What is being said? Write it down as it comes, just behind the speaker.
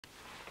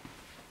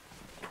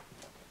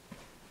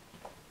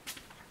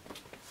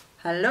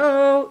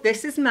Hello,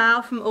 this is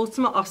Mel from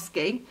Ultimate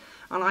OSCE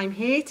and I'm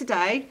here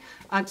today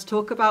to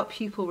talk about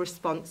pupil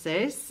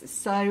responses.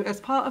 So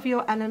as part of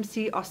your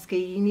NMC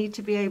OSCE, you need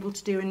to be able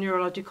to do a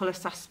neurological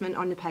assessment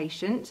on the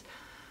patient,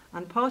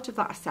 and part of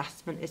that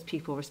assessment is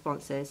pupil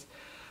responses.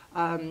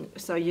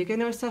 So you're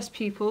going to assess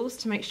pupils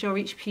to make sure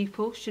each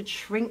pupil should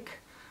shrink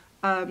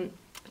to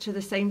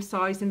the same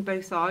size in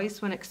both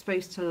eyes when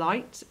exposed to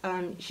light.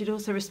 You should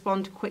also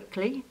respond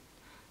quickly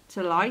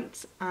to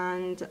light,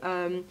 and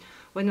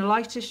when the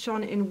light is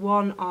shone in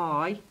one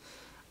eye,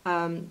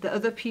 the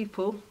other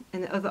pupil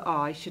in the other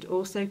eye should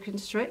also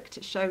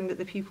constrict, showing that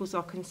the pupils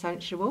are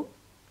consensual.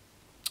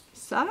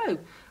 So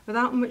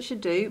without much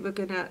ado, we're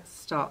going to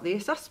start the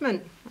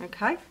assessment.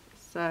 Okay,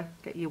 so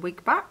get your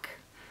wig back.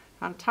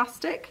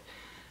 Fantastic.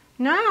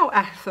 Now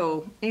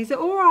Ethel, is it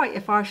alright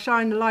if I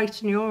shine the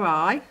light in your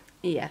eye?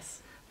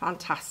 Yes.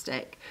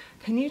 Fantastic.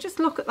 Can you just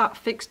look at that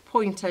fixed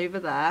point over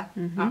there?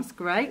 That's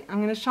great.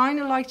 I'm going to shine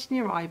a light in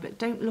your eye, but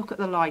don't look at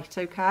the light,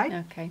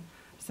 okay? Okay.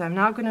 So I'm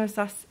now going to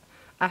assess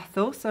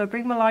Ethel. So I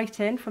bring my light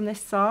in from this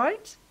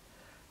side,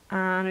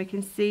 and we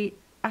can see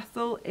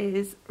Ethel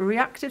is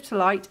reactive to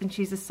light and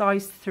she's a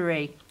size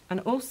 3.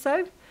 And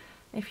also,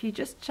 if you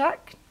just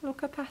check,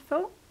 look up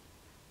Ethel,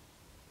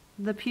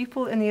 the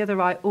pupil in the other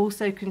eye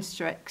also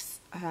constricts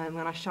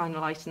when I shine a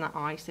light in that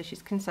eye, so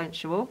she's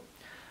consensual.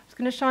 I'm just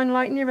going to shine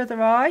light in your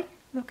other eye.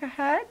 Look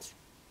ahead.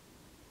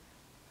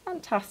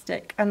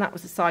 Fantastic. And that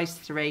was a size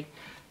 3.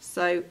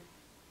 So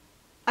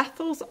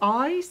Ethel's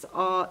eyes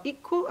are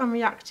equal and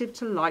reactive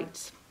to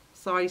light,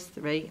 size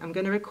 3. I'm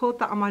going to record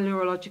that on my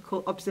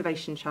neurological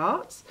observation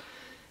charts.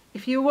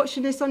 If you're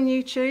watching this on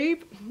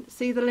YouTube,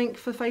 see the link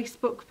for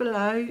Facebook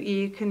below.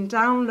 You can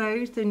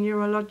download the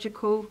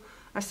neurological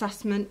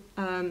assessment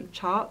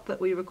chart that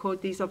we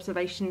record these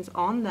observations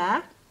on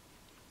there.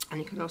 And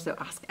you can also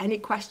ask any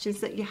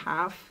questions that you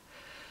have.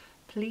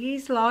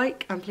 Please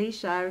like and please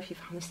share if you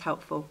found this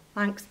helpful.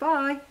 Thanks,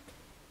 bye.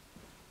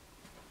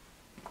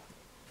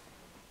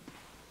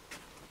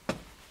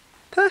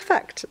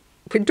 Perfect.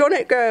 We've done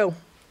it, girl.